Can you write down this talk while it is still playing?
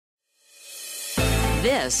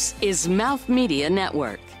This is Mouth Media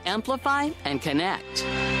Network. Amplify and connect.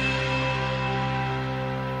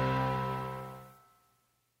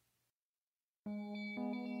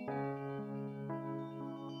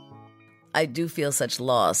 I do feel such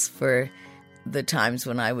loss for the times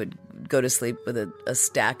when I would go to sleep with a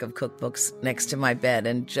stack of cookbooks next to my bed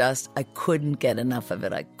and I couldn't get enough of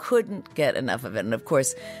it. I couldn't get enough of it. And of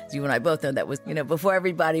course, as you and I both know, that was, before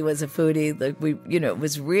everybody was a foodie, it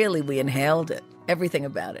was really, we inhaled it. Everything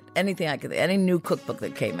about it. Anything any new cookbook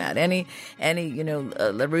that came out, any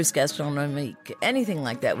Larousse Gastronomique, anything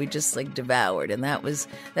like that, we just devoured. And that was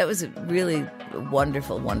a really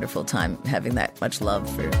wonderful, wonderful time, having that much love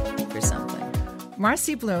for something.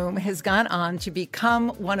 Marcy Blum has gone on to become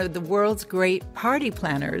one of the world's great party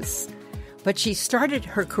planners, but she started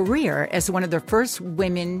her career as one of the first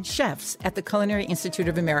women chefs at the Culinary Institute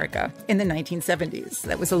of America in the 1970s.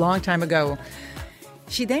 That was a long time ago.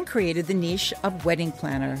 She then created the niche of wedding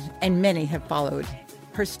planner, and many have followed.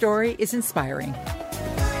 Her story is inspiring.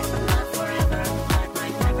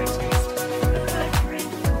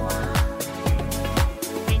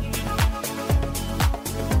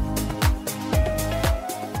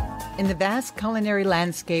 In the vast culinary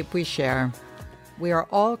landscape we share, we are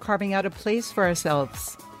all carving out a place for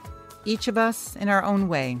ourselves. Each of us, in our own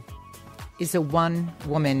way, is a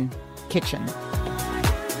one-woman kitchen.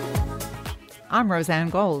 I'm Roseanne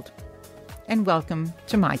Gold, and welcome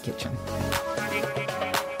to my kitchen.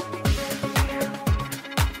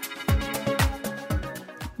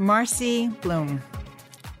 Marcy Blum,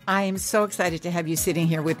 I am so excited to have you sitting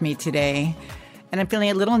here with me today. And I'm feeling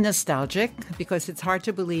a little nostalgic because it's hard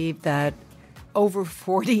to believe that over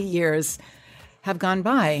 40 years have gone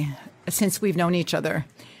by since we've known each other.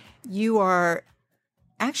 You are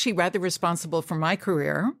actually rather responsible for my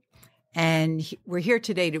career, and we're here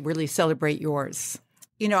today to really celebrate yours.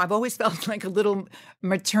 I've always felt like a little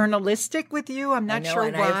maternalistic with you. I'm not sure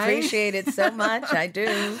and why. I appreciate it so much. I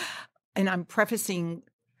do. And I'm prefacing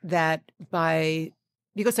that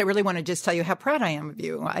because I really want to just tell you how proud I am of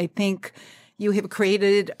you. I think you have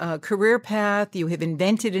created a career path, you have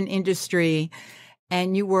invented an industry,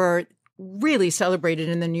 and you were really celebrated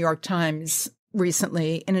in the New York Times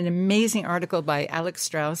recently in an amazing article by Alex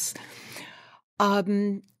Strauss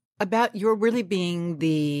about your really being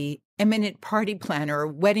the eminent party planner,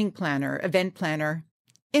 wedding planner, event planner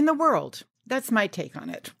in the world. That's my take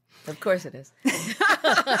on it. Of course it is.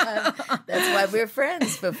 That's why we're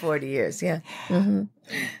friends for 40 years, yeah. Mm-hmm.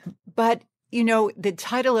 But the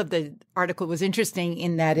title of the article was interesting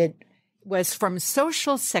in that it was from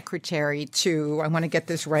social secretary to, I want to get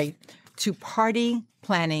this right, to party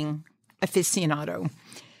planning aficionado.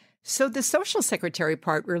 So the social secretary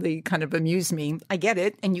part really kind of amused me. I get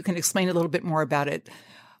it, and you can explain a little bit more about it.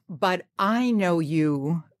 But I know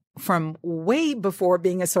you from way before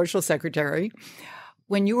being a social secretary,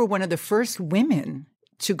 when you were one of the first women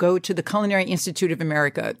to go to the Culinary Institute of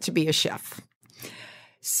America to be a chef.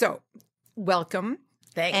 So welcome.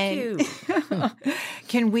 Thank you.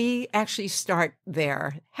 Can we actually start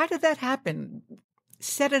there? How did that happen?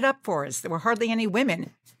 Set it up for us. There were hardly any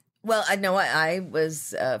women. Well, I know I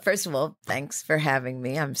was, first of all, thanks for having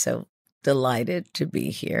me. I'm so delighted to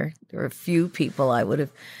be here. There are a few people I would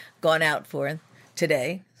have gone out for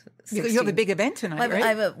today. You have a big event tonight,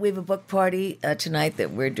 right? We have a book party tonight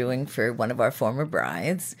that we're doing for one of our former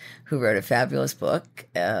brides who wrote a fabulous book.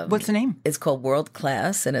 What's the name? It's called World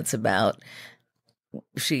Class, and it's about,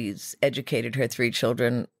 she's educated her 3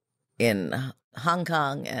 children in Hong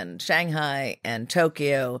Kong and Shanghai and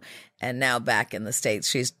Tokyo, and now back in the States.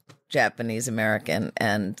 She's Japanese American,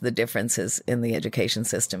 and the differences in the education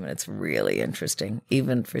system. And it's really interesting,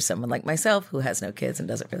 even for someone like myself who has no kids and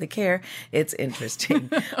doesn't really care. It's interesting.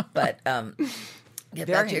 But get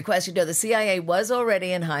back to your question. No, the CIA was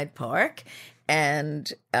already in Hyde Park. And,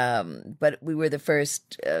 but we were the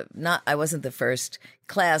first, I wasn't the first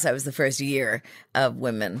class. I was the first year of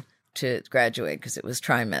women to graduate because it was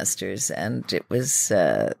trimesters, and it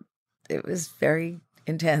was very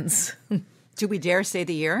intense. Do we dare say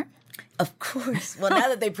the year? Of course. Well, now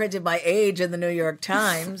that they printed my age in the New York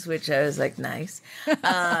Times, which I was like, nice.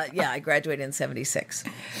 Yeah, I graduated in 76.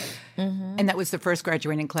 Mm-hmm. And that was the first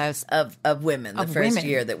graduating class of women, the first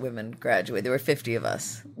year that women graduated. There were 50 of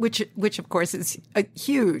us. Which of course is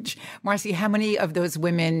huge. Marcy, how many of those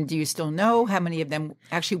women do you still know? How many of them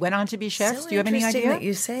actually went on to be chefs? Do you have any idea? Interesting that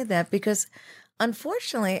you say that, because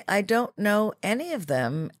unfortunately, I don't know any of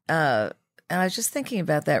them. And I was just thinking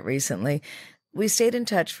about that recently. We stayed in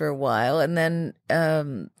touch for a while, and then,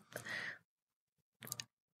 and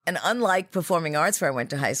And unlike performing arts, where I went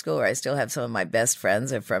to high school, where I still have some of my best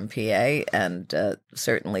friends are from PA, and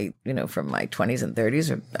certainly, from my 20s and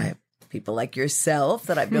 30s, I have people like yourself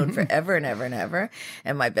that I've known forever and ever and ever,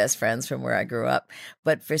 and my best friends from where I grew up.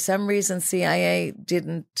 But for some reason, CIA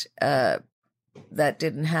didn't. That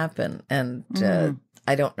didn't happen, and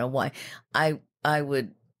I don't know why. I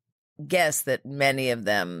would guess that many of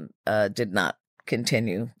them did not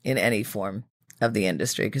continue in any form of the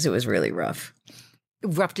industry because it was really rough.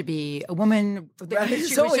 Rough to be a woman.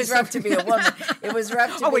 It's always rough to be a woman. It was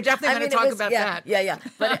rough to be. We're definitely going to talk about that. Yeah.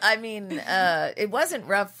 But I mean, it wasn't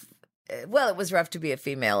rough. Well, it was rough to be a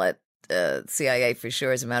female at CIA for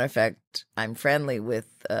sure. As a matter of fact, I'm friendly with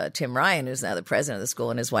Tim Ryan, who's now the president of the school,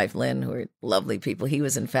 and his wife Lynn, who are lovely people. He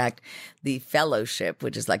was, in fact, the fellowship,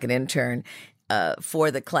 which is like an intern for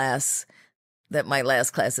the class, that my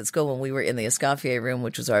last class at school when we were in the Escoffier room,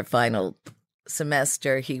 which was our final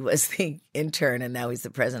semester. He was the intern, and now he's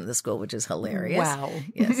the president of the school, which is hilarious. Wow.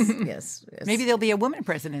 Yes. Maybe there'll be a woman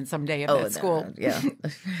president someday at that school. No, yeah.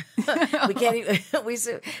 We can't even,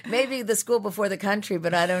 maybe the school before the country,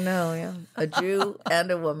 but I don't know. Yeah. A Jew and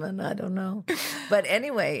a woman. I don't know. But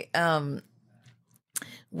anyway, it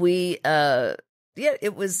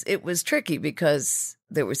was tricky because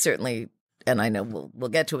there were certainly, and I know we'll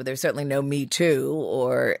get to it, there's certainly no Me Too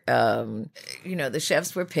or, the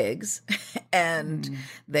chefs were pigs and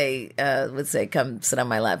they would say, come sit on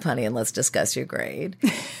my lap, honey, and let's discuss your grade.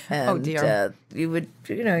 And, oh, dear.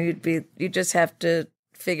 You just have to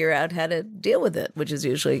figure out how to deal with it, which is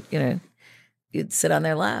usually, you'd sit on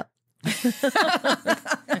their lap.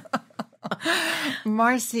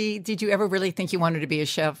 Marcy, did you ever really think you wanted to be a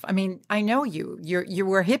chef? I mean, I know you. You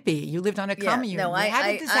were a hippie. You lived on a commune. No, how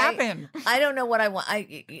did this happen? I don't know what I want.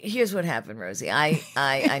 Here's what happened, Rosie.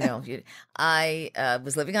 I know. I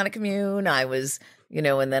was living on a commune. I was,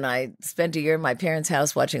 and then I spent a year in my parents'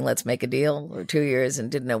 house watching Let's Make a Deal, or 2 years, and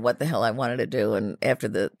didn't know what the hell I wanted to do. And after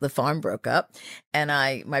the farm broke up, and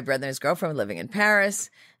my brother and his girlfriend were living in Paris,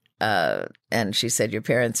 and she said, your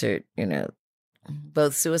parents are,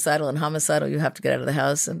 both suicidal and homicidal. You have to get out of the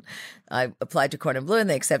house. And I applied to Cordon Bleu, and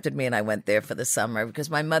they accepted me, and I went there for the summer because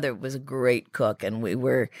my mother was a great cook, and we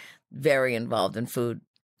were very involved in food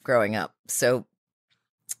growing up. So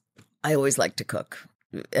I always liked to cook.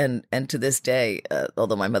 And to this day,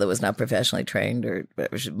 although my mother was not professionally trained, or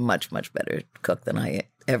was a much, much better cook than I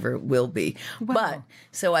ever will be. Wow. But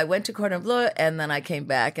so I went to Cordon Bleu, and then I came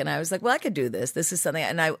back, and I was like, well, I could do this. This is something.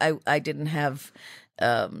 And I didn't have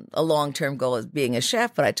a long-term goal of being a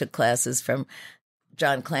chef, but I took classes from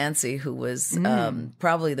John Clancy, who was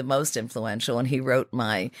probably the most influential, and he wrote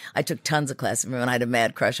I took tons of classes from him, and I had a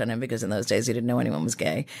mad crush on him because in those days he didn't know anyone was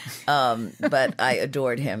gay. But I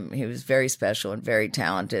adored him. He was very special and very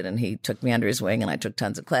talented, and he took me under his wing, and I took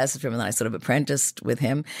tons of classes from him, and then I sort of apprenticed with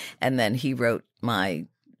him, and then he wrote my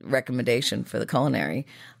recommendation for the culinary.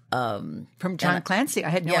 From John Clancy. I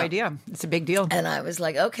had no idea. It's a big deal. And I was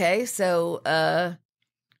like, okay, so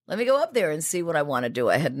let me go up there and see what I want to do.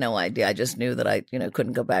 I had no idea. I just knew that I,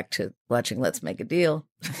 couldn't go back to watching Let's Make a Deal.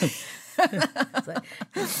 Like,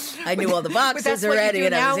 I knew all the boxes already.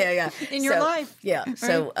 In your life. Yeah. Right.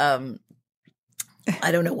 So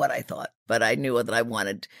I don't know what I thought, but I knew that I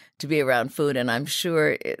wanted to be around food. And I'm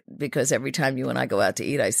sure because every time you and I go out to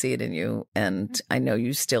eat, I see it in you. And I know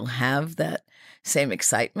you still have that same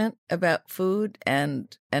excitement about food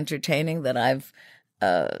and entertaining that I've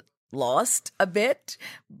lost a bit.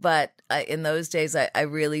 But in those days, I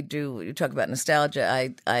really do. You talk about nostalgia.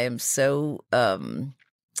 I am so,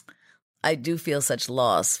 I do feel such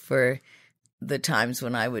loss for the times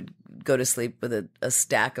when I would go to sleep with a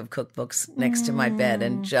stack of cookbooks next to my bed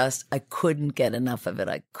and I couldn't get enough of it.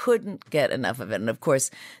 And of course,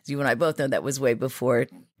 as you and I both know, that was way before,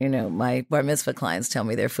 my bar mitzvah clients tell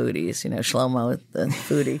me they're foodies, Shlomo, the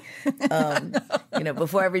foodie.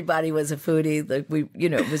 Before everybody was a foodie, it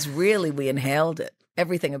was really, we inhaled it.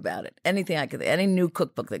 Everything about it, anything any new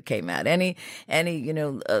cookbook that came out, any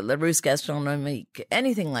La Russe Gastronomique,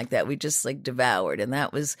 anything like that, we just devoured, and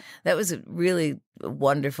that was a really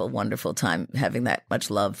wonderful, wonderful time having that much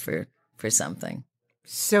love for something.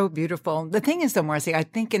 So beautiful. The thing is, though, Marcy, I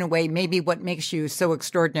think in a way, maybe what makes you so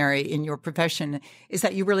extraordinary in your profession is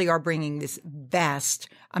that you really are bringing this vast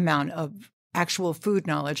amount of actual food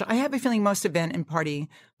knowledge. I have a feeling most event and party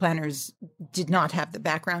planners did not have the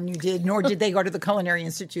background you did, nor did they go to the Culinary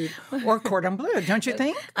Institute or Cordon Bleu, don't you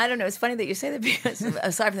think? I don't know. It's funny that you say that because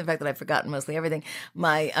aside from the fact that I've forgotten mostly everything,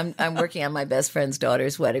 I'm working on my best friend's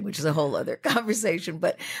daughter's wedding, which is a whole other conversation.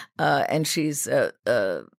 But and she's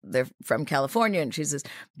they're from California, and she's this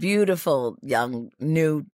beautiful young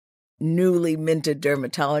new newly minted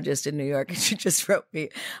dermatologist in New York, and she just wrote me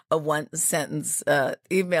a one-sentence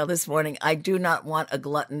email this morning. I do not want a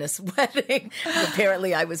gluttonous wedding.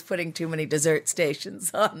 Apparently, I was putting too many dessert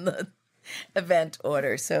stations on the event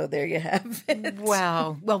order. So there you have it.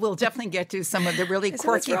 Wow. Well, we'll definitely get to some of the really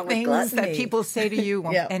quirky things that people say to you.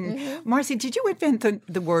 Yeah. And Marcy, did you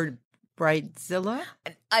invent the word bridezilla?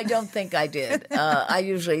 I don't think I did. I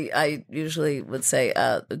usually would say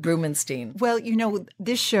Grumenstein. Well,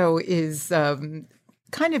 this show is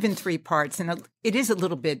kind of in three parts, and it is a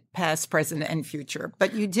little bit past, present, and future.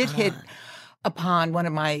 But you did hit upon one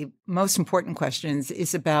of my most important questions,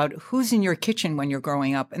 is about who's in your kitchen when you're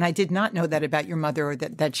growing up. And I did not know that about your mother, or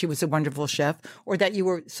that she was a wonderful chef, or that you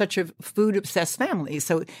were such a food-obsessed family.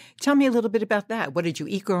 So tell me a little bit about that. What did you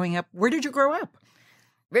eat growing up? Where did you grow up?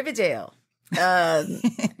 Riverdale,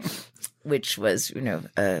 which was,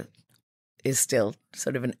 is still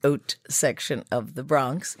sort of an haute section of the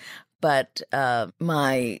Bronx. But both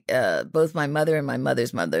my mother and my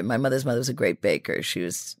mother's mother was a great baker. She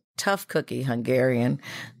was tough cookie, Hungarian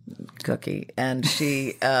cookie, and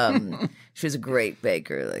she was a great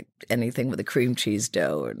baker, like anything with a cream cheese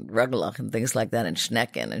dough and rugelach and things like that, and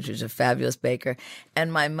schnecken, and she was a fabulous baker.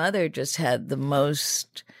 And my mother just had the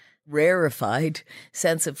most rarefied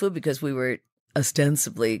sense of food because we were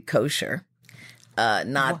ostensibly kosher. I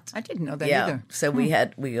didn't know that either. So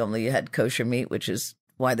we only had kosher meat, which is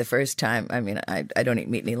why the first time, I don't eat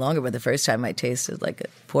meat any longer, but the first time I tasted like a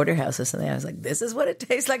porterhouse or something, I was like, this is what it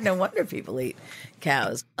tastes like. No wonder people eat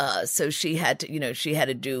cows. So she had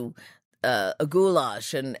to do a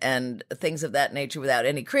goulash and things of that nature without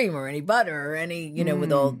any cream or any butter or any,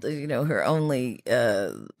 with all, her only,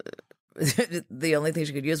 the only thing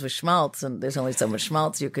she could use was schmaltz, and there's only so much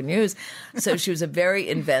schmaltz you can use. So she was a very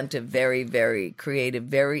inventive, very, very creative,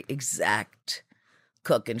 very exact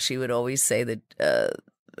cook. And she would always say that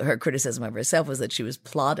her criticism of herself was that she was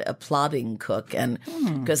a plodding cook, and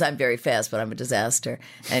because I'm very fast, but I'm a disaster.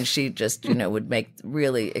 And she just, would make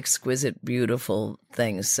really exquisite, beautiful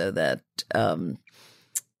things so that,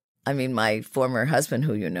 my former husband,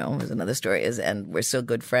 who is another story, and we're still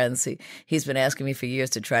good friends. He's been asking me for years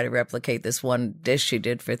to try to replicate this one dish she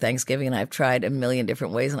did for Thanksgiving, and I've tried a million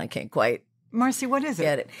different ways, and I can't quite. Marcy, what is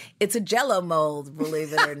it? It's a Jell-O mold,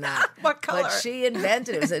 believe it or not. What color? But she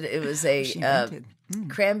invented it. It was a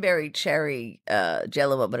cranberry cherry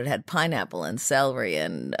Jell-O mold, but it had pineapple and celery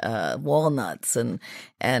and walnuts, and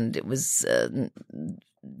it was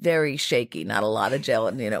very shaky, not a lot of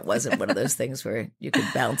gelatin. It wasn't one of those things where you could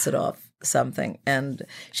bounce it off something. And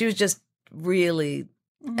she was just really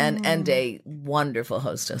and a wonderful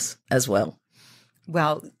hostess as well.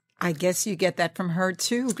 Well, I guess you get that from her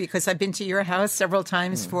too, because I've been to your house several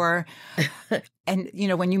times and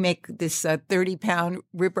when you make this 30-pound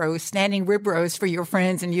standing rib roast for your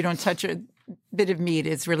friends, and you don't touch a bit of meat,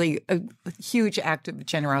 it's really a huge act of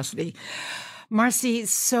generosity. Marcy,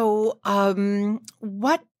 so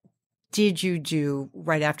what did you do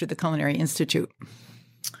right after the Culinary Institute?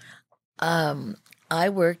 My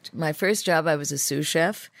first job, I was a sous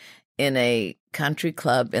chef in a country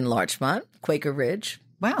club in Larchmont, Quaker Ridge.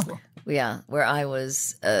 Wow. Yeah, where I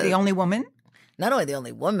was... the only woman? Not only the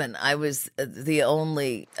only woman, I was the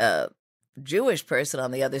only Jewish person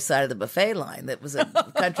on the other side of the buffet line. That was a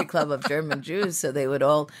country club of German Jews, so they would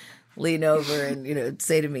all lean over and,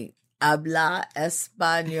 say to me, habla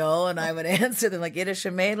español, and I would answer them like Yiddish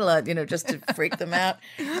Mädel, just to freak them out.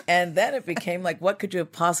 And then it became like, what could you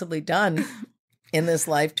have possibly done in this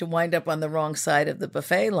life to wind up on the wrong side of the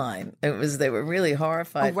buffet line? They were really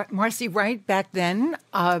horrified. Oh, Marcy, right back then,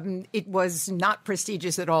 it was not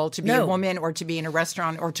prestigious at all to be a woman or to be in a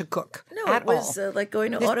restaurant or to cook. No, it was like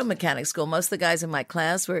going to auto mechanic school. Most of the guys in my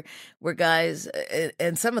class were guys,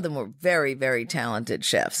 and some of them were very, very talented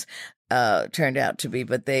chefs. Turned out to be,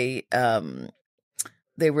 but they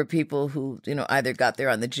were people who, either got there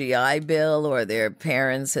on the GI Bill, or their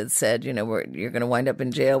parents had said, you're going to wind up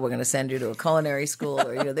in jail. We're going to send you to a culinary school,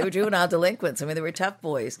 or, they were juvenile delinquents. They were tough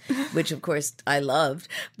boys, which of course I loved.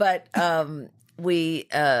 But so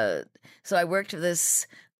I worked with this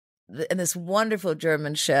wonderful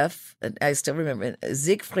German chef, I still remember,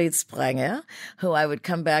 Siegfried Sprenger, who I would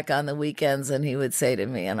come back on the weekends and he would say to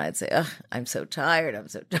me, and I'd say, I'm so tired. And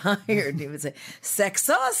he would say,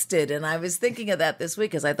 sexhausted. And I was thinking of that this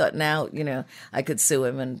week because I thought now, I could sue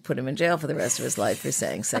him and put him in jail for the rest of his life for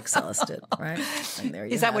saying sexhausted, right? And there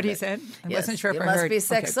you Is that what he said? I wasn't sure if I heard. You must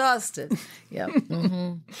be sexhausted. Okay. Yeah.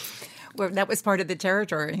 Mm-hmm. Well, that was part of the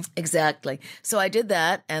territory. Exactly. So I did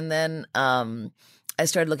that, and then I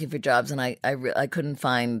started looking for jobs, and I couldn't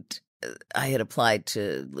find. I had applied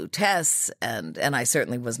to Lutece, and I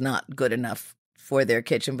certainly was not good enough for their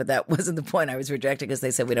kitchen, but that wasn't the point. I was rejected because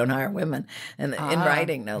they said we don't hire women, and in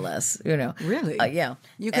writing, no less. Really? Yeah.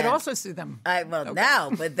 You could also sue them. Now,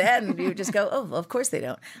 but then you just go, oh, well, of course they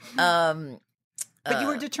don't. But you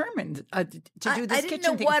were determined to do this I kitchen didn't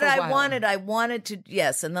know thing what for a I while. wanted. I wanted to,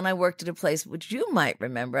 yes. And then I worked at a place which you might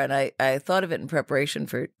remember, and I thought of it in preparation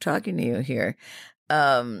for talking to you here,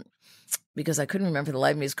 because I couldn't remember the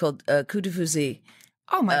live music, called Coup de Fusil.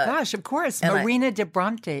 Oh my gosh, of course. Marina de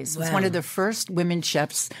Brantes was one of the first women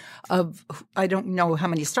chefs of, I don't know how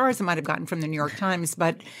many stars it might have gotten from the New York Times,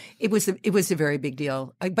 but it was a very big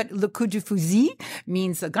deal. But le coup de fusil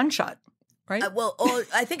means a gunshot, right?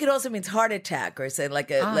 I think it also means heart attack, or say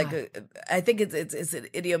I think it's an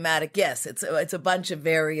idiomatic. Yes, it's a bunch of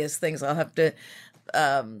various things. I'll have to,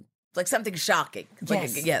 like something shocking.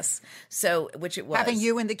 Yes. Yes. So, which it was. Having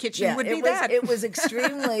you in the kitchen would be that. It was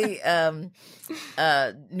extremely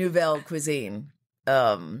nouvelle cuisine.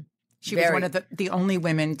 She was one of the only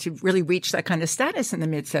women to really reach that kind of status in the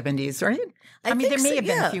mid-'70s, right? I mean, there may have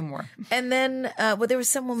been a few more. And then, there was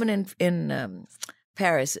some woman in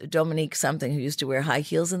Paris, Dominique something, who used to wear high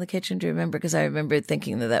heels in the kitchen. Do you remember? Because I remember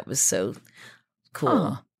thinking that was so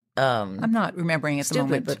cool. I'm not remembering at the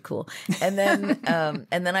moment, but cool. And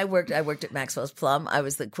then, I worked at Maxwell's Plum. I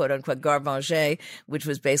was the quote unquote garde manger, which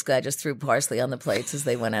was basically I just threw parsley on the plates as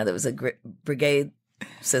they went out. There was a brigade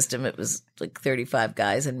system. It was like 35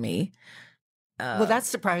 guys and me. Well, that's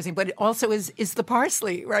surprising, but it also is the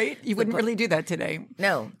parsley, right? You wouldn't really do that today.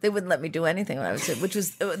 No, they wouldn't let me do anything when I was, which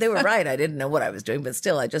was, they were right. I didn't know what I was doing, but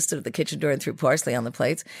still, I just stood at the kitchen door and threw parsley on the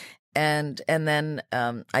plates. And then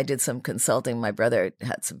I did some consulting. My brother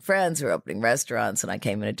had some friends who were opening restaurants, and I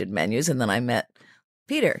came in and did menus. And then I met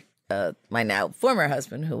Peter, my now former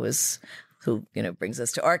husband, who brings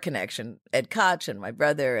us to our connection, Ed Koch, and my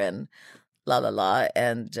brother, and la.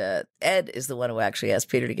 And Ed is the one who actually asked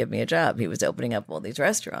Peter to give me a job. He was opening up all these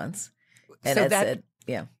restaurants, and Ed said,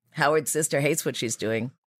 "Yeah, Howard's sister hates what she's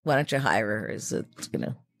doing. Why don't you hire her as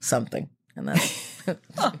something?" And that's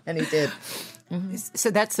and he did. Mm-hmm. So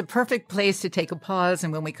that's the perfect place to take a pause.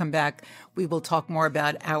 And when we come back, we will talk more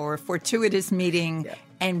about our fortuitous meeting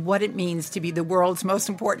and what it means to be the world's most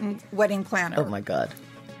important wedding planner. Oh, my God.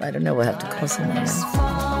 I don't know. We'll have to call someone else.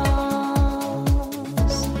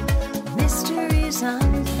 Mysteries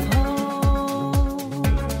unfold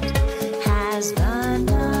as the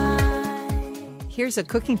night. Here's a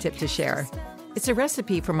cooking tip to share. It's a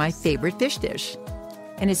recipe for my favorite fish dish,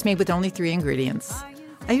 and it's made with only 3 ingredients.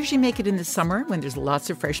 I usually make it in the summer when there's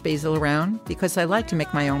lots of fresh basil around because I like to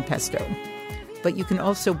make my own pesto. But you can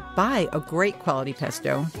also buy a great quality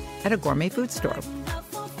pesto at a gourmet food store.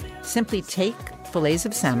 Simply take fillets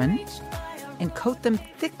of salmon and coat them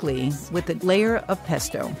thickly with a layer of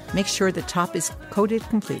pesto. Make sure the top is coated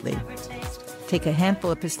completely. Take a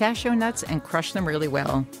handful of pistachio nuts and crush them really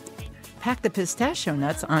well. Pack the pistachio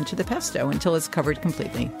nuts onto the pesto until it's covered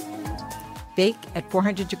completely. Bake at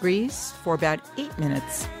 400 degrees for about 8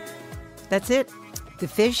 minutes. That's it. The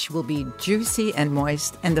fish will be juicy and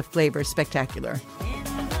moist, and the flavor spectacular.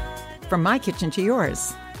 From my kitchen to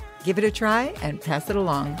yours. Give it a try and pass it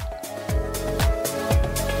along.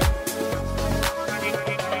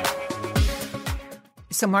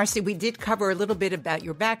 So, Marcy, we did cover a little bit about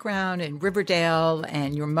your background in Riverdale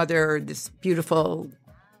and your mother, this beautiful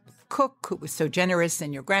cook who was so generous,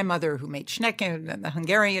 and your grandmother who made schnecken, and the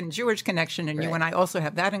Hungarian-Jewish connection, and you and I also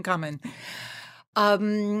have that in common.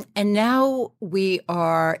 And now we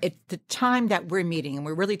are at the time that we're meeting, and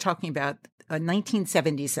we're really talking about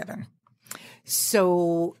 1977.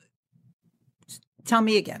 So tell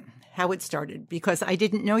me again how it started, because I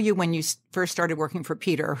didn't know you when you first started working for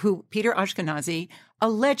Peter Ashkenazi, a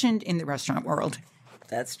legend in the restaurant world.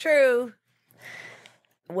 That's true.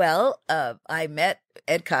 Well, I met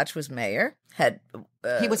Ed Koch was mayor.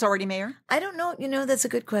 He was already mayor? I don't know. That's a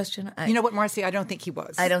good question. You know what, Marcy? I don't think he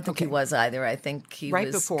was. I don't think he was either. I think he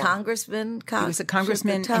was Congressman Koch. He was a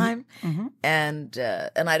congressman at the time. And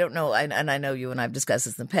I don't know. And I know you and I've discussed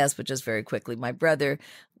this in the past, but just very quickly, when my brother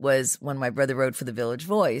wrote for the Village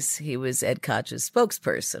Voice, he was Ed Koch's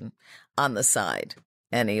spokesperson on the side.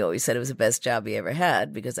 And he always said it was the best job he ever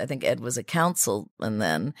had, because I think Ed was a councilman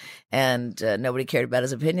then, and nobody cared about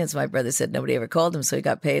his opinions. My brother said nobody ever called him, so he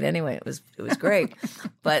got paid anyway. It was great.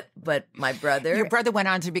 but my brother, your brother went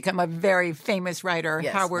on to become a very famous writer.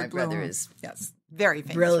 Yes, Howard my Bloom. brother is very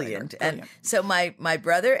famous, brilliant. Writer. And so my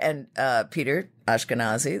brother and Peter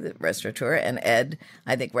Ashkenazi, the restaurateur, and Ed,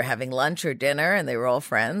 I think were having lunch or dinner, and they were all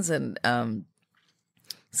friends. And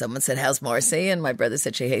someone said, "How's Marcy?" And my brother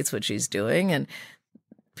said she hates what she's doing, and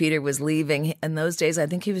Peter was leaving. In those days, I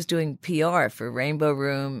think he was doing PR for Rainbow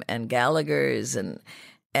Room and Gallagher's, and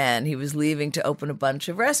and he was leaving to open a bunch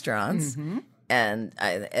of restaurants. And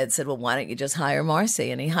Ed said, well, why don't you just hire Marcy?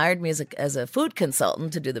 And he hired me as a food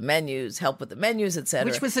consultant to do the menus, help with the menus, et cetera.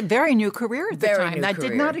 Which was a very new career at the time. That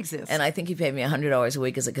did not exist. And I think he paid me $100 a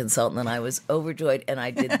week as a consultant, and I was overjoyed. And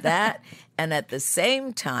I did that. And at the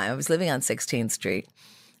same time, I was living on 16th Street.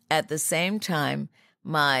 At the same time,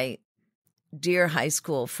 my dear high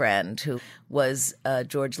school friend, who was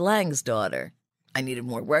George Lang's daughter, I needed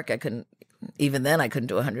more work. Even then, I couldn't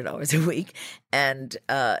do $100 a week. And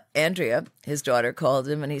Andrea, his daughter, called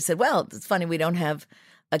him and he said, well, it's funny, we don't have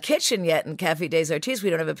a kitchen yet in Café des Artistes. We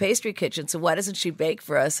don't have a pastry kitchen. So why doesn't she bake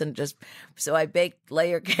for us? So I baked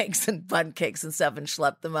layer cakes and bun cakes and stuff and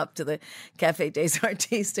schlepped them up to the Café des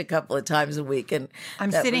Artistes a couple of times a week. And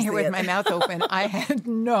I'm sitting here with my mouth open. I had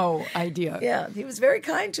no idea. Yeah, he was very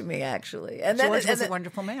kind to me, actually. And George was a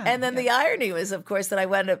wonderful man. And then the irony was, of course, that I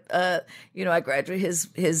wound up, I graduated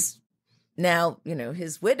his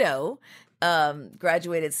widow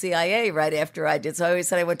graduated CIA right after I did. So I always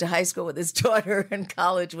said I went to high school with his daughter and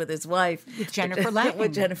college with his wife. With Jennifer Lang.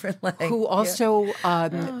 With Jennifer Lang. Who also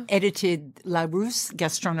edited La Russe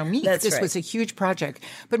Gastronomique. This was a huge project.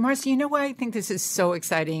 But Marcy, you know why I think this is so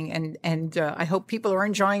exciting? And I hope people are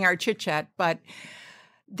enjoying our chit-chat. But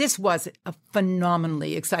this was a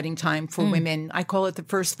phenomenally exciting time for women. I call it the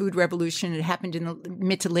first food revolution. It happened in the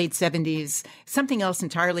mid to late 70s. Something else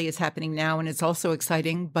entirely is happening now, and it's also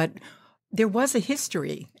exciting. But there was a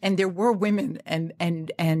history, and there were women, and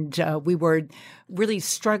we were really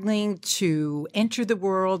struggling to enter the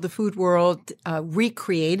world, the food world,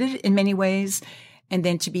 recreate it in many ways, and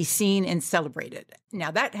then to be seen and celebrated.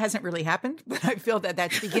 Now, that hasn't really happened, but I feel that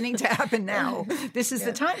that's beginning to happen now. This is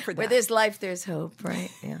the time for that. Where there's life, there's hope, right?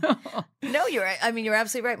 Yeah. No, you're right. I mean, you're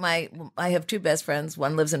absolutely right. I have two best friends.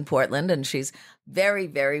 One lives in Portland, and she's very,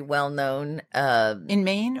 very well known. In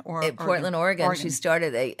Maine or in Portland, Oregon. She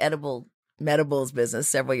started a medibles business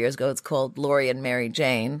several years ago. It's called Lori and Mary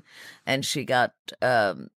Jane, and she got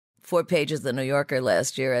 4 pages of the New Yorker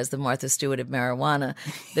last year as the Martha Stewart of marijuana.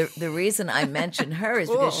 The reason I mention her is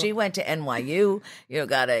because she went to NYU,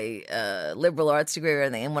 got a liberal arts degree or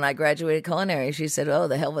anything. And when I graduated culinary, she said, "Oh,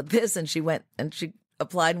 the hell with this," and she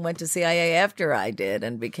applied and went to CIA after I did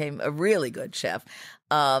and became a really good chef.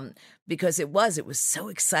 Because it was so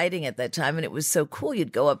exciting at that time, and it was so cool.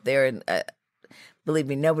 You'd go up there and. Believe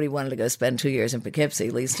me, nobody wanted to go spend 2 years in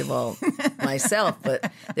Poughkeepsie, least of all myself,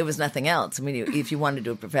 but there was nothing else. I mean, if you wanted to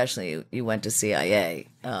do it professionally, you went to CIA.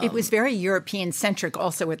 It was very European-centric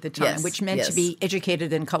also at the time, which meant to be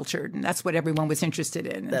educated and cultured, and that's what everyone was interested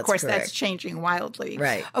in. And of course, correct. That's changing wildly.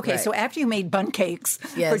 Right. Okay, so after you made bun cakes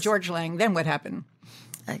for George Lang, then what happened?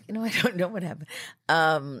 I don't know what happened.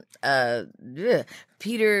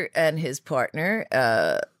 Peter and his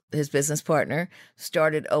partner... his business partner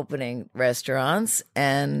started opening restaurants,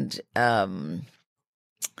 and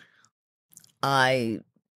I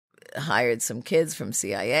hired some kids from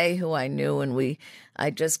CIA who I knew, and I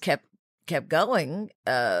just kept going,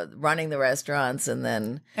 running the restaurants, and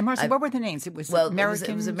then. And Marcy, what were the names? It was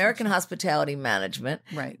American. It was American Hospitality Management,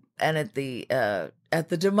 right? And at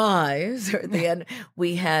the demise, or at the end,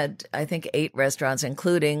 we had, I think, 8 restaurants,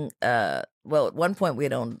 including. At one point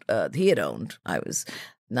he had owned. I was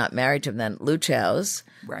not married to him then. Luchau's,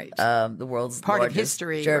 right? The world's part largest of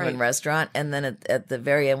history, German restaurant, and then at the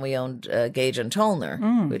very end we owned Gage and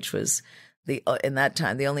Tollner, which was in that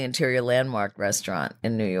time the only interior landmark restaurant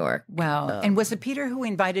in New York. Wow! And was it Peter who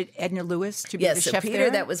invited Edna Lewis to be the chef Peter,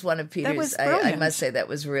 there? That was one of Peter's. That was brilliant. I must say that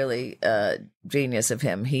was really genius of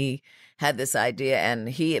him. He had this idea, and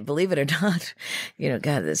he, believe it or not,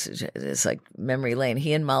 God, this is like memory lane.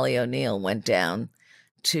 He and Molly O'Neill went down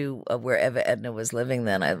to wherever Edna was living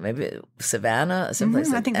then, maybe Savannah,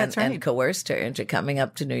 someplace. I think that's right. And coerced her into coming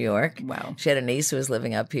up to New York. Wow. She had a niece who was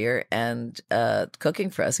living up here and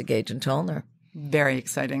cooking for us at Gage and Tollner. Very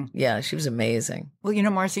exciting. Yeah, she was amazing. Well,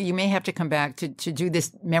 Marcy, you may have to come back to do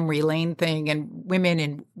this memory lane thing and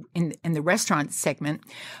women in the restaurant segment.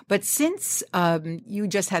 But since you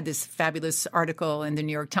just had this fabulous article in the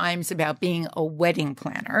New York Times about being a wedding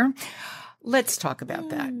planner, let's talk about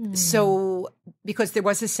that. So, because there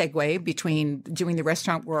was a segue between doing the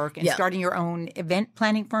restaurant work and starting your own event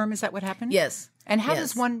planning firm, is that what happened? Yes. And how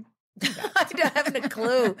does one do that? I don't have a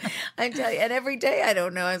clue. I tell you, and every day I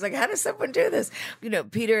don't know. I was like, how does someone do this?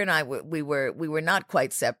 Peter and I, we were not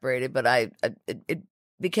quite separated, but it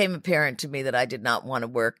became apparent to me that I did not want to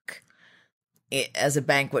work as a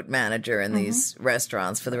banquet manager in these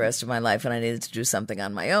restaurants for the rest of my life, and I needed to do something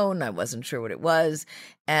on my own. I wasn't sure what it was.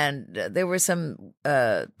 And there were some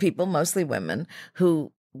people, mostly women,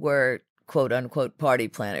 who were quote unquote party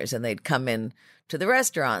planners, and they'd come in to the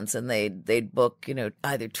restaurants and they'd book,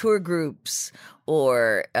 either tour groups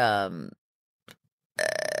or, a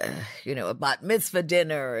bat mitzvah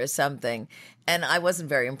dinner or something. And I wasn't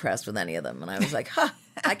very impressed with any of them. And I was like,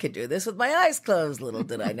 I could do this with my eyes closed. Little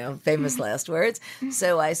did I know, famous last words.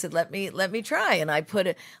 So I said, let me try. And I put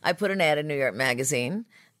an ad in New York Magazine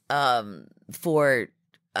for,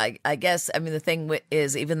 I guess, the thing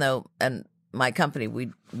is, even though, and my company,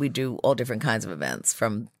 we do all different kinds of events,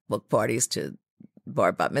 from book parties to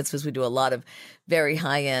bat mitzvahs. We do a lot of very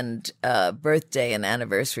high-end birthday and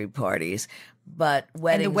anniversary parties. But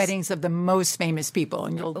weddings, and the weddings of the most famous people,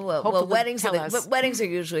 and you'll hopefully weddings tell us. Weddings are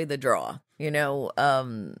usually the draw. There's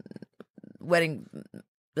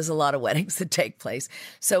a lot of weddings that take place.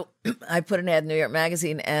 So I put an ad in New York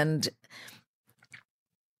Magazine, and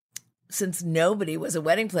since nobody was a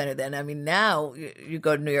wedding planner then, now you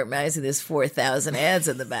go to New York Magazine, there's 4,000 ads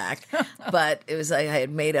in the back. But it was like I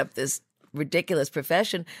had made up this ridiculous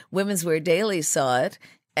profession. Women's Wear Daily saw it,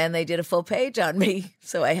 and they did a full page on me.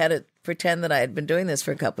 So I had to pretend that I had been doing this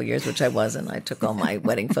for a couple of years, which I wasn't. I took all my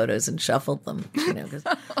wedding photos and shuffled them,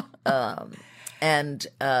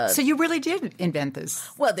 So you really did invent this.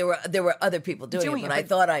 Well, there were other people doing it, but I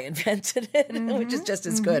thought I invented it, which is just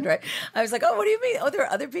as good, right? I was like, oh, what do you mean? Oh, there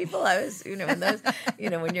are other people? I was,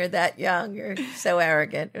 when you're that young, you're so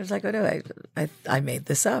arrogant. It was like, oh, no, I made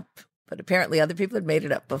this up. But apparently other people had made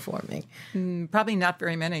it up before me. Probably not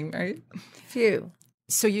very many, right? Few.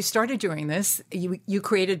 So you started doing this. You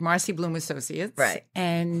created Marcy Bloom Associates. Right.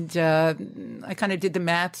 And I kind of did the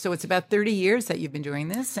math. So it's about 30 years that you've been doing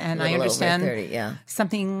this. And I understand 30,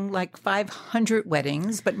 something like 500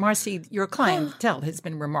 weddings. But Marcy, your clientele has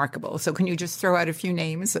been remarkable. So can you just throw out a few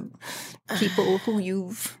names of people who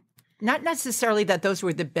you've, not necessarily that those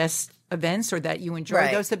were the best events or that you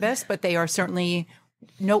enjoyed those the best, but they are certainly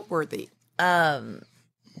noteworthy.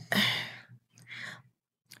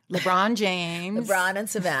 LeBron James. LeBron and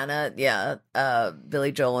Savannah,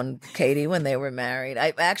 Billy Joel and Katie when they were married.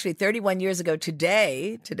 I actually, 31 years ago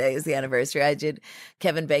today is the anniversary, I did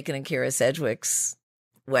Kevin Bacon and Kira Sedgwick's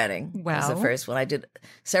wedding. Wow. It was the first one. I did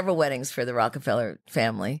several weddings for the Rockefeller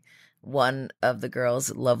family. One of the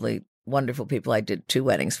girls, lovely, wonderful people, I did 2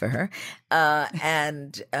 weddings for her.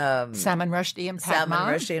 And Salman Rushdie and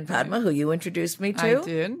Padma. Who you introduced me to. I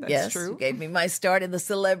did. That's yes, true. You gave me my start in the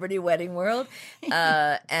celebrity wedding world.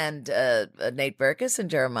 And Nate Berkus and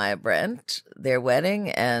Jeremiah Brent, their wedding,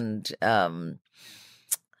 and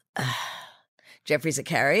Jeffrey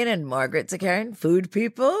Zakarian and Margaret Zakarian, food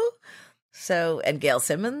people. So, and Gail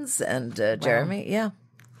Simmons and Jeremy. Yeah.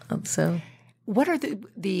 So. What are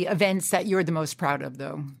the events that you're the most proud of,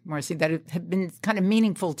 though, Marcy, that have been kind of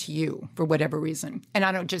meaningful to you for whatever reason? And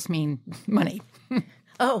I don't just mean money.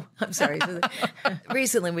 Oh, I'm sorry.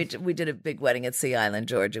 Recently, we did a big wedding at Sea Island,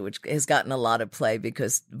 Georgia, which has gotten a lot of play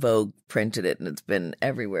because Vogue printed it and it's been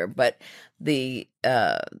everywhere. But and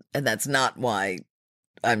that's not why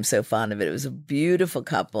I'm so fond of it. It was a beautiful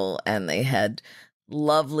couple, and they had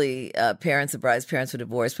lovely parents. The bride's parents were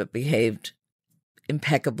divorced but behaved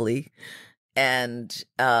impeccably. And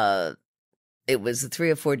it was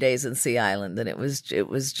 3 or 4 days in Sea Island, and it was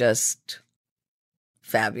just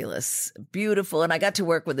fabulous, beautiful. And I got to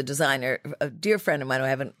work with a designer, a dear friend of mine who I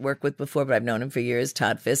haven't worked with before, but I've known him for years,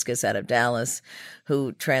 Todd Fiskus out of Dallas,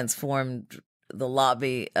 who transformed the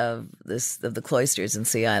lobby of the cloisters in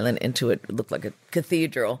Sea Island into it looked like a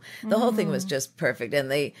cathedral. The whole thing was just perfect,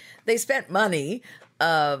 and they spent money,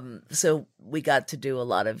 so we got to do a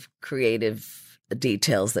lot of creative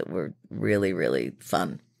details that were really, really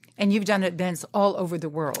fun. And you've done events all over the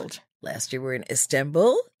world. Last year we were in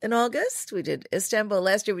Istanbul in August. We did Istanbul.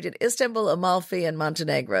 Last year we did Istanbul, Amalfi, and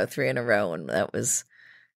Montenegro, 3 in a row, and that was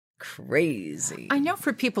crazy. I know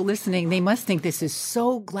for people listening, they must think this is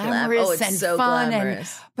so glamorous it's and so fun.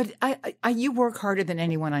 glamorous. But you work harder than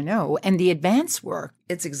anyone I know, and the advance work.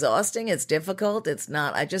 It's exhausting. It's difficult. It's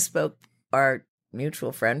not. I just spoke. Our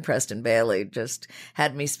mutual friend Preston Bailey just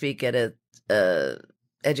had me speak at a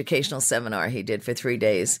educational seminar he did for 3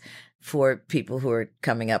 days for people who are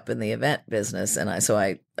coming up in the event business. And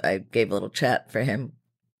I gave a little chat for him.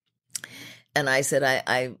 And I said,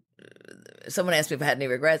 someone asked me if I had any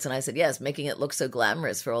regrets. And I said, yes, making it look so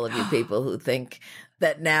glamorous for all of you people who think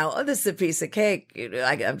that now, oh, this is a piece of cake. You know,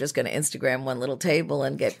 I'm just going to Instagram one little table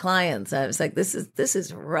and get clients. I was like, this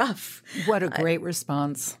is rough. What a great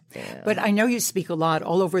response. Yeah. But I know you speak a lot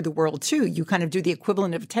all over the world, too. You kind of do the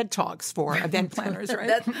equivalent of TED Talks for event planners,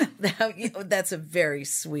 right? That's a very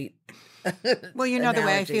sweet well, you know the way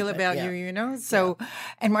I analogy, feel but about yeah. you, you know? So,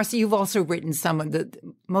 and Marcy, you've also written some of the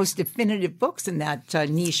most definitive books in that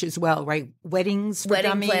niche as well, right? Wedding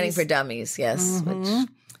Planning for Dummies, yes. Mm-hmm.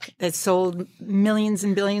 That sold millions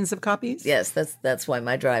and billions of copies? Yes, that's why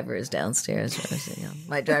my driver is downstairs.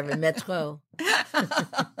 My driver, Metro.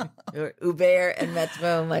 Or Uber and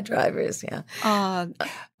Metro, my drivers, yeah.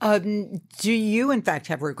 Do you, in fact,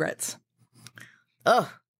 have regrets?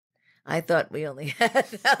 Oh, I thought we only had,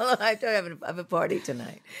 I have a party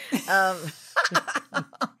tonight. Are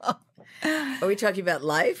we talking about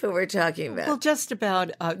life or we're talking about? Well, just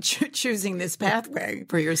about choosing this pathway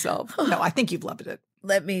for yourself. No, I think you've loved it.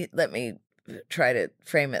 Let me try to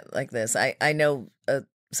frame it like this. I know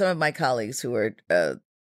some of my colleagues who are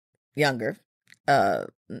younger,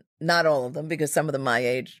 not all of them, because some of them my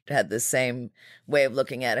age had the same way of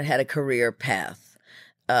looking at it, had a career path.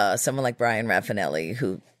 Someone like Brian Raffinelli,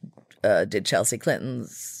 who did Chelsea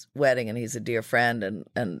Clinton's wedding, and he's a dear friend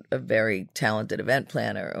and a very talented event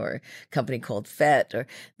planner, or a company called FET, or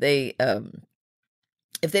they,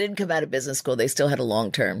 if they didn't come out of business school, they still had a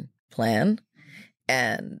long-term plan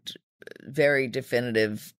and very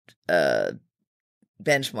definitive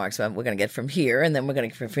benchmarks. So we're going to get from here, and then we're going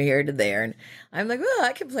to get from here to there. And I'm like, well,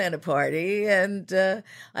 I can plan a party, and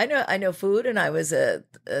I know food. And I was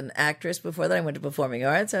an actress before that. I went to performing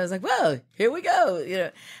arts. I was like, well, here we go, you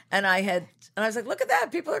know. And I was like, look at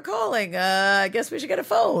that, people are calling. I guess we should get a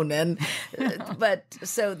phone. And but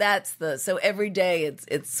so so every day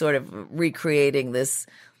it's sort of recreating this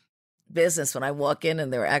business. When I walk in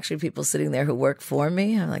and there are actually people sitting there who work for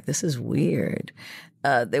me, I'm like, this is weird.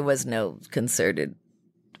 There was no concerted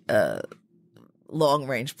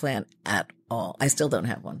long-range plan at all. I still don't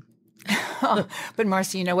have one. But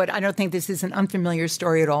Marcy, you know what? I don't think this is an unfamiliar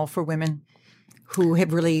story at all for women who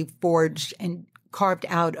have really forged and carved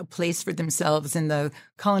out a place for themselves in the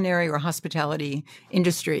culinary or hospitality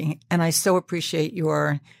industry. And I so appreciate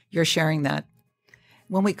your sharing that.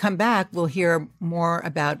 When we come back, we'll hear more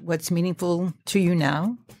about what's meaningful to you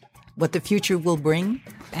now, what the future will bring,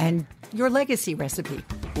 and your legacy recipe.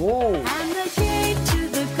 Whoa. And the gate to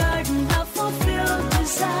the garden of fulfilled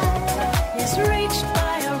desire is reached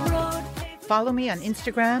by a road. Follow me on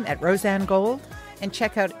Instagram at Roseanne Gold, and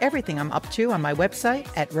check out everything I'm up to on my website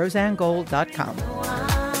at roseannegold.com.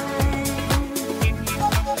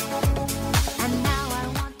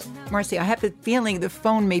 Marcy, I have the feeling the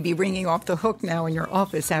phone may be ringing off the hook now in your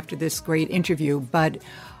office after this great interview, but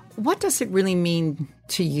what does it really mean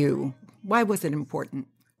to you? Why was it important?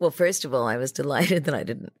 Well, first of all, I was delighted that I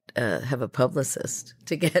didn't have a publicist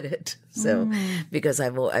to get it. So, because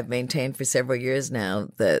I've maintained for several years now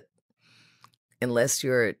that unless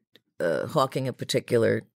you're hawking a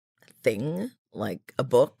particular thing, like a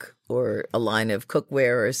book or a line of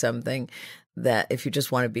cookware or something, that if you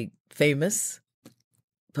just want to be famous,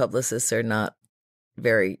 publicists are not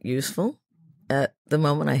very useful at the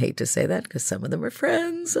moment. I hate to say that because some of them are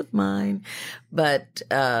friends of mine, but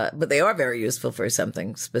they are very useful for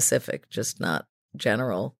something specific, just not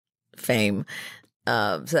general fame.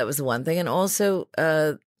 So that was the one thing. And also,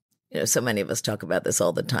 so many of us talk about this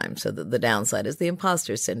all the time. So the downside is the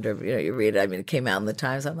imposter syndrome. You read it. I mean, it came out in the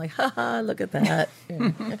Times. I'm like, ha, look at that.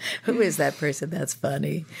 Who is that person? That's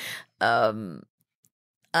funny. The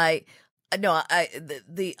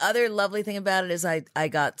other lovely thing about it is I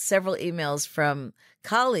got several emails from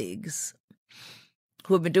colleagues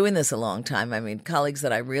who have been doing this a long time. I mean, colleagues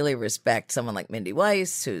that I really respect, someone like Mindy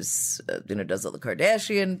Weiss, who's, does all the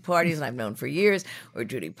Kardashian parties and I've known for years, or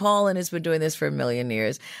Judy Paulin has been doing this for a million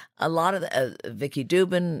years. A lot of Vicky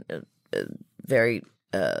Dubin, a very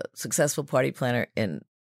successful party planner in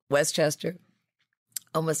Westchester,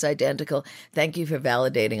 almost identical. Thank you for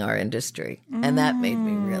validating our industry. And that made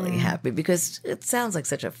me really happy because it sounds like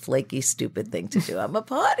such a flaky, stupid thing to do. I'm a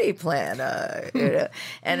party planner,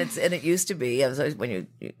 and it used to be, when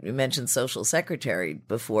you mentioned social secretary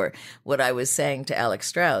before, what I was saying to Alex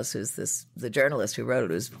Strauss, who's the journalist who wrote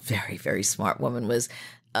it, who's a very, very smart woman, was,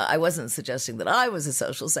 I wasn't suggesting that I was a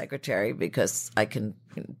social secretary because I can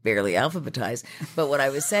barely alphabetize. But what I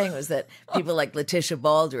was saying was that people like Letitia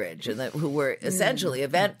Baldridge, who were essentially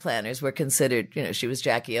event planners, were considered, she was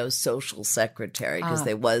Jackie O's social secretary because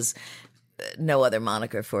there was no other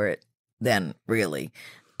moniker for it then, really.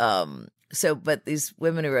 But these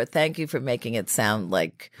women who wrote, thank you for making it sound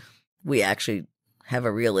like we actually have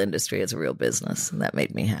a real industry as a real business. And that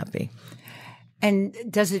made me happy. And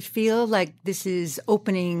does it feel like this is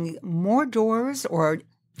opening more doors, or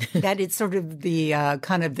that it's sort of the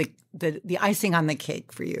kind of the icing on the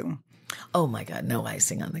cake for you? Oh my God, no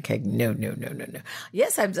icing on the cake. No.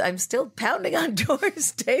 Yes, I'm still pounding on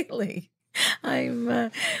doors daily.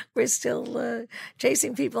 We're still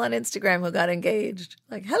chasing people on Instagram who got engaged.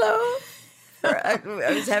 Like, hello. I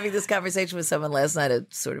was having this conversation with someone last night, a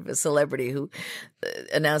sort of a celebrity who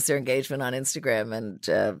announced their engagement on Instagram,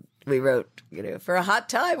 and we wrote, for a hot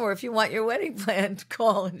time, or if you want your wedding planned,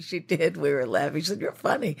 call. And she did. We were laughing. She said, "You're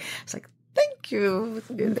funny." I was like, "Thank you."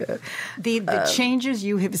 The changes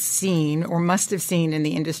you have seen or must have seen in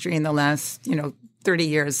the industry in the last 30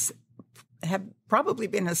 years have probably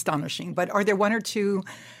been astonishing. But are there one or two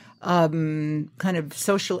kind of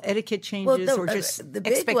social etiquette changes, or just the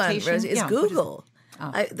big one, Rosie, is Google.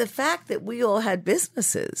 The fact that we all had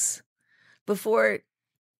businesses before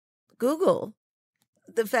Google.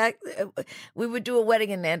 The fact we would do a wedding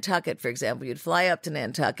in Nantucket, for example, you'd fly up to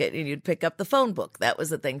Nantucket and you'd pick up the phone book. That was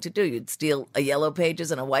the thing to do. You'd steal a yellow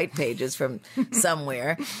pages and a white pages from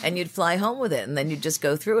somewhere, and you'd fly home with it. And then you'd just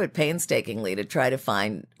go through it painstakingly to try to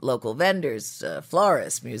find local vendors,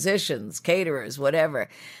 florists, musicians, caterers, whatever.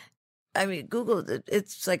 I mean, Google,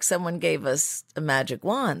 it's like someone gave us a magic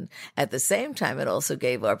wand. At the same time, it also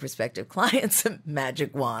gave our prospective clients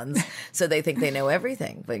magic wands, so they think they know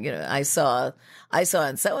everything. But, I saw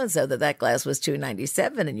in so-and-so that glass was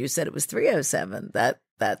 $297, and you said it was $307.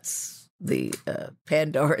 That's the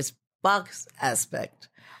Pandora's box aspect.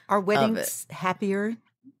 Are weddings happier?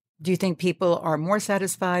 Do you think people are more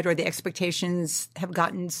satisfied, or the expectations have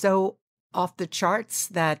gotten so off the charts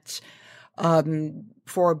that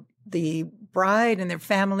for the bride and their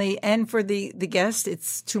family and for the guest,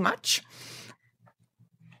 it's too much?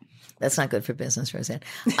 That's not good for business, Roseanne.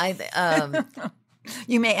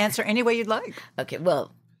 You may answer any way you'd like. Okay,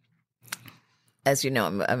 well, as you know,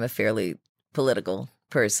 I'm a fairly political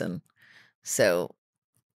person. So,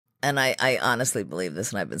 and I honestly believe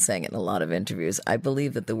this, and I've been saying it in a lot of interviews. I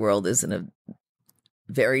believe that the world is in a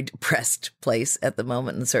very depressed place at the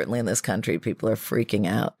moment, and certainly in this country, people are freaking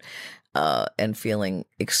out. And feeling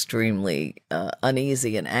extremely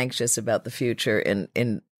uneasy and anxious about the future,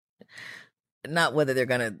 in not whether they're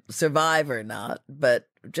going to survive or not, but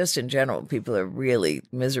just in general, people are really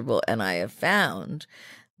miserable. And I have found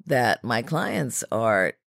that my clients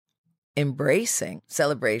are embracing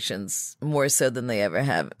celebrations more so than they ever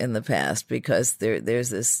have in the past, because there's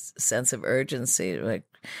this sense of urgency, like,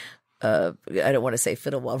 I don't want to say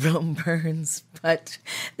fiddle while Rome burns, but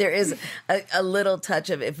there is a little touch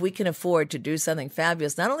of, if we can afford to do something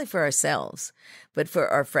fabulous, not only for ourselves, but for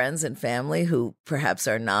our friends and family who perhaps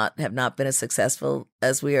have not been as successful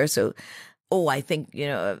as we are. So, I think,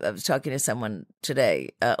 I was talking to someone today.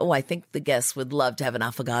 I think the guests would love to have an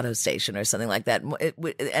affogato station or something like that.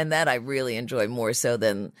 And that I really enjoy more so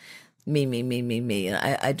than me. And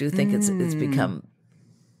I do think it's become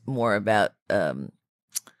more about,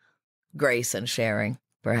 grace and sharing,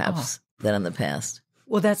 perhaps, than in the past.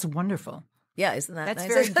 Well, that's wonderful. Yeah, isn't that that's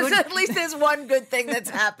nice? very good. At least there's one good thing that's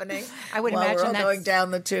happening. I would while imagine we're all going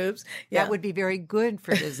down the tubes. Yeah. That would be very good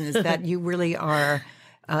for business. That you really are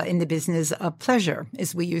in the business of pleasure,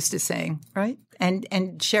 as we used to say, right?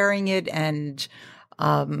 And sharing it, and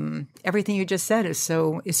everything you just said is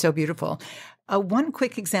so beautiful. One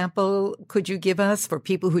quick example could you give us for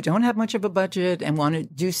people who don't have much of a budget and want to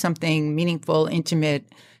do something meaningful, intimate,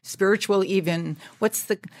 spiritual even? What's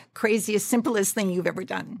the craziest, simplest thing you've ever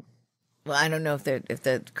done? Well, I don't know if they're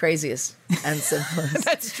the craziest and simplest.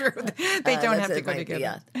 That's true. They don't have to go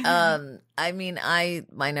together. Yeah. I mean,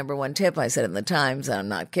 my number one tip, I said in the Times, and I'm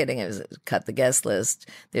not kidding, is cut the guest list.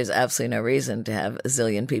 There's absolutely no reason to have a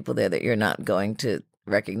zillion people there that you're not going to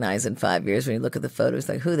recognize in 5 years. When you look at the photos,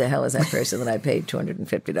 like, who the hell is that person that I paid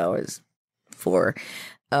 $250 for?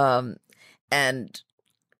 And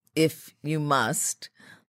if you must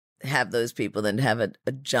have those people, then have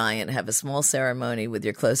have a small ceremony with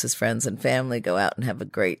your closest friends and family, go out and have a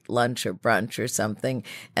great lunch or brunch or something.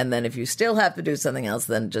 And then if you still have to do something else,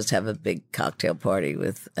 then just have a big cocktail party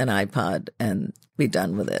with an iPod and be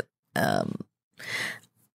done with it.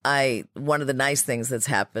 One of the nice things that's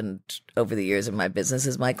happened over the years in my business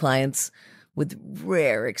is my clients, with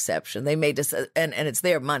rare exception, they may decide, and it's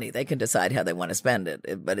their money, they can decide how they want to spend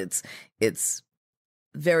it, but it's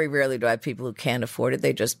very rarely do I have people who can't afford it.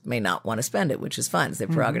 They just may not want to spend it, which is fine. It's their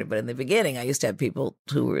prerogative. But in the beginning, I used to have people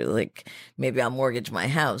who were like, maybe I'll mortgage my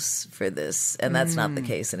house for this. And that's not the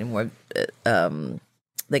case anymore.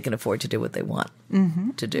 They can afford to do what they want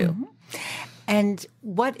to do. Mm-hmm. And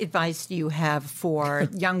what advice do you have for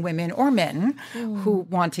young women or men who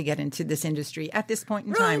want to get into this industry at this point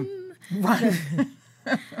in time? Right.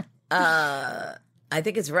 I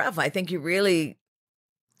think it's rough. I think you really,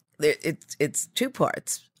 it's two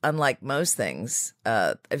parts. Unlike most things,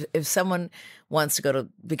 if someone wants to go to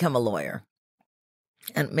become a lawyer,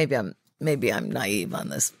 and maybe I'm naive on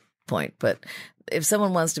this point, but if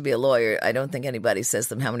someone wants to be a lawyer, I don't think anybody says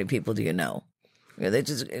to them, "How many people do you know?" You know, they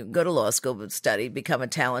just go to law school, study, become a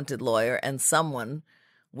talented lawyer, and someone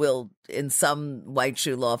will, in some white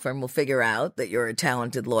shoe law firm, will figure out that you're a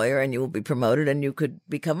talented lawyer, and you will be promoted, and you could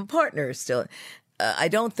become a partner. Still, I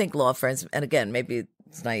don't think law firms, and again, maybe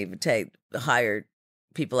it's naivete, hire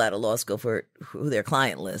people out of law school for who their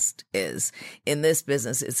client list is. In this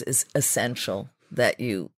business, it's essential that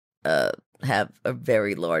you have a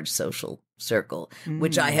very large social circle,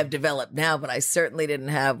 which I have developed now, but I certainly didn't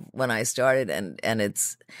have when I started. And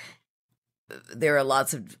there are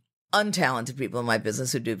lots of untalented people in my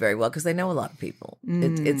business who do very well because they know a lot of people.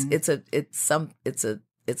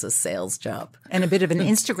 It's a sales job And a bit of an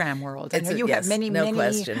Instagram world. I know you have many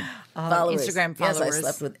question. Followers. Instagram followers. Yes, I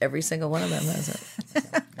slept with every single one of them.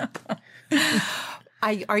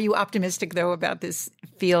 Are you optimistic, though, about this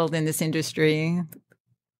field and this industry?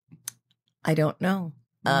 I don't know.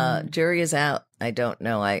 Jury is out. I don't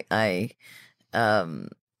know. When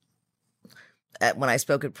I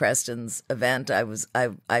spoke at Preston's event,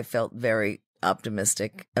 I felt very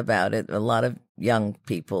optimistic about it. A lot of young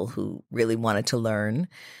people who really wanted to learn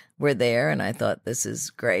were there, and I thought this is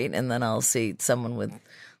great. And then I'll see someone with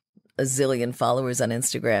a zillion followers on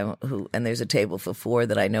Instagram and there's a table for four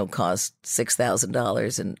that I know cost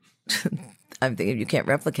 $6,000, and I'm thinking, you can't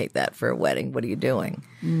replicate that for a wedding. What are you doing?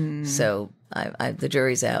 So the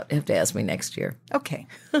jury's out. You have to ask me next year. Okay.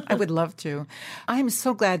 I would love to. I'm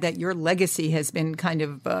so glad that your legacy has been kind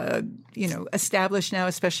of, established now,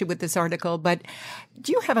 especially with this article. But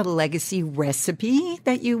do you have a legacy recipe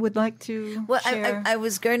that you would like to share? I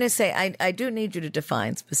was going to say, I do need you to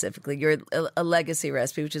define specifically your a legacy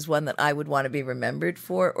recipe, which is one that I would want to be remembered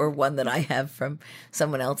for, or one that I have from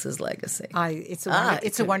someone else's legacy. It's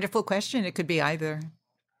a wonderful question. It could be either.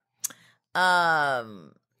 Ha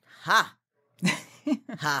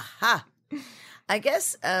ha. I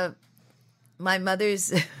guess my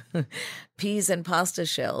mother's peas and pasta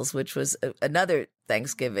shells, which was another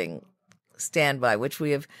Thanksgiving standby, which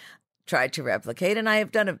we have tried to replicate, and I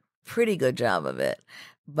have done a pretty good job of it.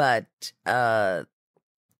 But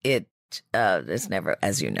it's never,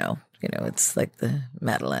 as you know, it's like the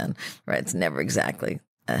Madeleine, right? It's never exactly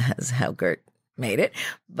as how Gert made it,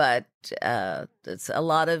 but it's a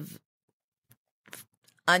lot of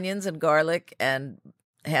onions and garlic and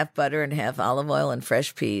half butter and half olive oil and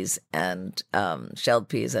fresh peas and shelled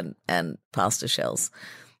peas and pasta shells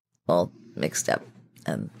all mixed up.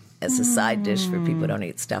 And as a side dish for people who don't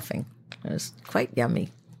eat stuffing. It was quite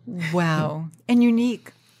yummy. Wow. And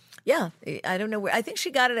unique. Yeah. I don't know where. I think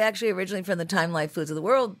she got it actually originally from the Time Life Foods of the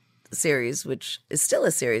World series, which is still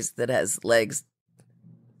a series that has legs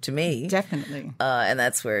to me. Definitely. And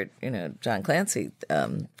that's where, John Clancy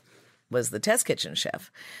was the test kitchen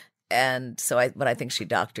chef. And so but I think she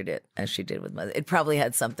doctored it as she did with Mother. It probably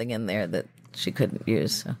had something in there that she couldn't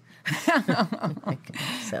use. So.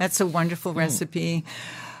 That's a wonderful recipe.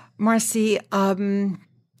 Marcy,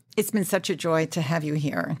 it's been such a joy to have you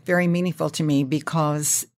here. Very meaningful to me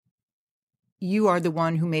because you are the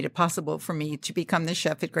one who made it possible for me to become the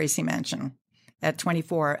chef at Gracie Mansion at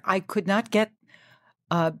 24. I could not get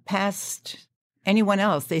past anyone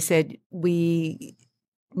else. They said, we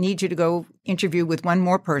need you to go interview with one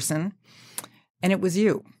more person. And it was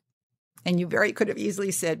you. And you very could have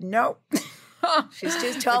easily said, no. She's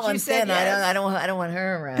too tall and thin. Yes. I don't want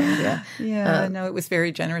her around. Yeah. No, it was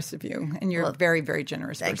very generous of you. And you're a very, very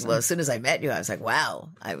generous person. Well, as soon as I met you, I was like, wow.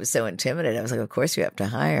 I was so intimidated. I was like, of course you have to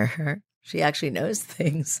hire her. She actually knows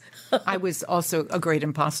things. I was also a great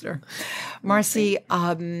imposter. Marcy,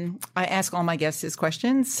 I ask all my guests this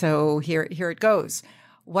question, so here it goes.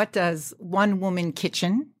 What does one woman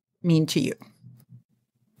kitchen mean to you?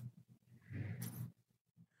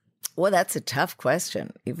 Well, that's a tough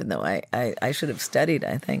question, even though I should have studied,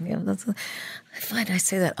 I think. I find I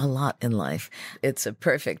say that a lot in life. It's a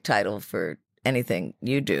perfect title for anything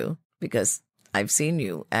you do because I've seen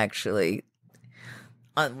you actually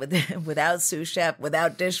without sous chef,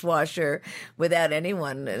 without dishwasher, without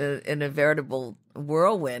anyone in a veritable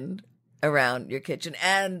whirlwind around your kitchen,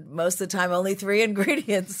 and most of the time only 3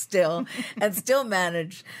 ingredients still, and still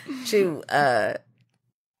manage to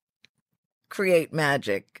create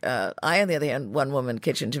magic. I, on the other hand, one woman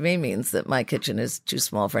kitchen to me means that my kitchen is too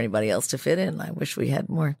small for anybody else to fit in. I wish we had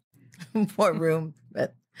more room,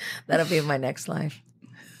 but that'll be in my next life.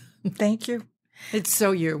 Thank you. It's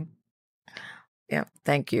so you. Yeah.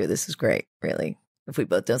 Thank you. This is great, really. If we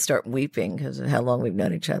both don't start weeping because of how long we've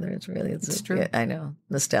known each other, it's true. I know.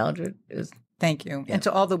 Nostalgia is. Thank you. Yeah. And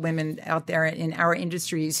to all the women out there in our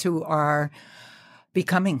industries who are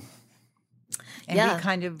becoming. And Yeah. we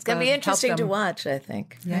kind of It's going to be help interesting to them. watch, I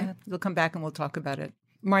think. Yeah, we'll come back and we'll talk about it.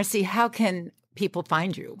 Marcy, how can people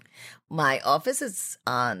find you? My office is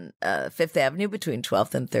on 5th Avenue between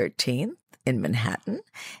 12th and 13th in Manhattan.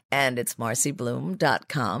 And it's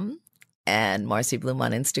marcybloom.com and Marcy Bloom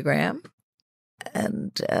on Instagram.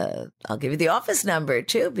 And I'll give you the office number,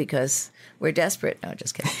 too, because we're desperate. No,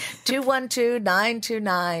 just kidding.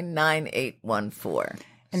 212-929-9814.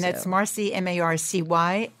 And that's Marcy,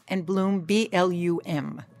 M-A-R-C-Y, and Bloom,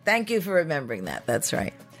 B-L-U-M. Thank you for remembering that. That's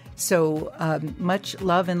right. So much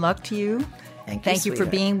love and luck to you. Thank you for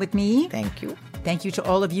sweetheart. being with me. Thank you. Thank you to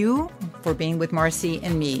all of you for being with Marcy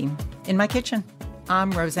and me in my kitchen.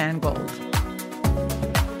 I'm Roseanne Gold.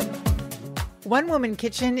 One Woman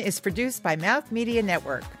Kitchen is produced by Mouth Media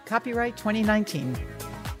Network. Copyright 2019.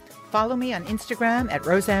 Follow me on Instagram at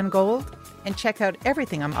Roseanne Gold and check out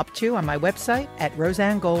everything I'm up to on my website at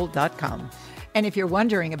roseannegold.com. And if you're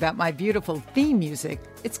wondering about my beautiful theme music,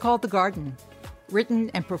 it's called The Garden, written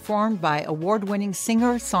and performed by award-winning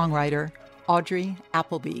singer-songwriter Audrey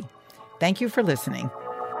Appleby. Thank you for listening.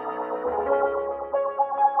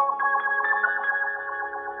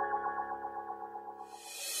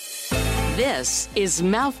 This is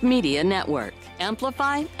Mouth Media Network.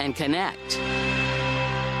 Amplify and connect.